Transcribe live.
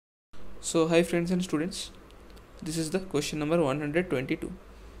So hi friends and students, this is the question number 122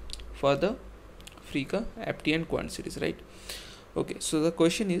 for the Freeka, Apti and Quant series, right? Okay, so the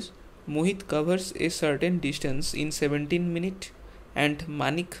question is, Mohit covers a certain distance in 17 minutes and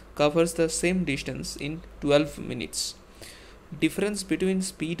Maanik covers the same distance in 12 minutes. Difference between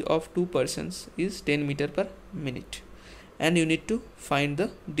speed of two persons is 10 meter per minute, and you need to find the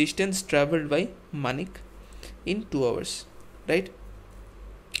distance traveled by Maanik in 2 hours, right?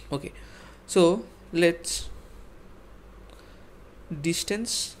 Okay, so let's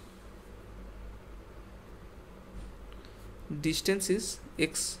distance is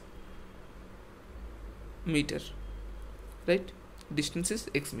x meter, right? Distance is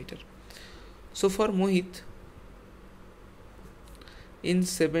x meter. So for Mohit, in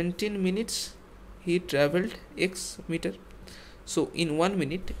 17 minutes he traveled x meter, so in 1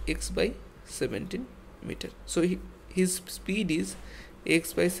 minute x by 17 meter, so his speed is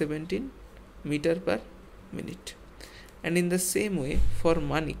x by 17 meter per minute. And in the same way for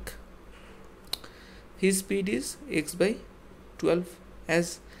Maanik, his speed is x by 12,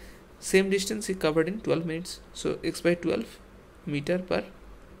 as same distance he covered in 12 minutes, so x by 12 meter per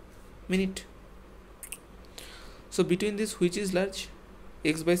minute. So between this, which is large,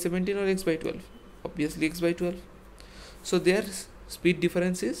 x by 17 or x by 12? Obviously x by 12. So their speed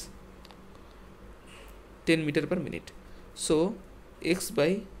difference is 10 meter per minute. So x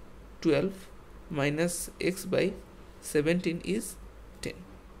by 12 minus x by 17 is 10.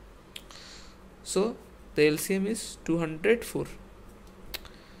 So the LCM is 204,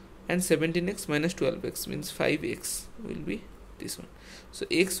 and 17x minus 12x means 5x will be this one. So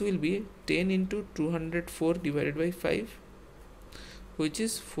x will be 10 into 204 divided by 5, which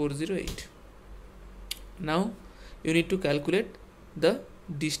is 408. Now you need to calculate the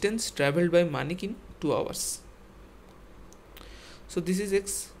distance traveled by Maanik in 2 hours. So this is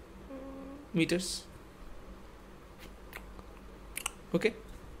x meters. Okay,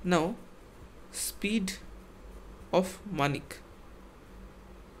 now speed of Maanik,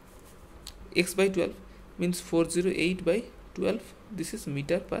 x by 12 means 408 by 12, this is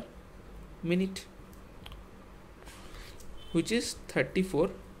meter per minute, which is 34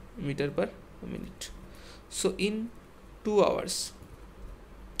 meter per minute. So in 2 hours,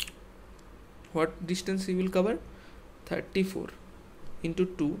 what distance he will cover? 34 into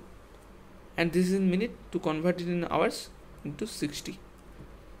 2, and this is in minute, to convert it in hours into 60,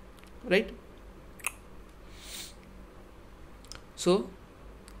 right? So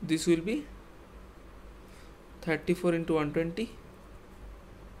this will be 34 into 120,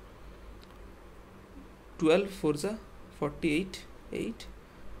 12 4 is 48, 8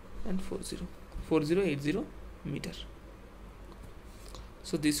 and 4080 meter.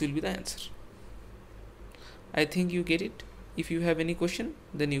 So this will be the answer. I think you get it. If you have any question,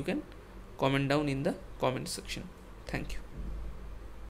 then you can comment down in the comment section. Thank you.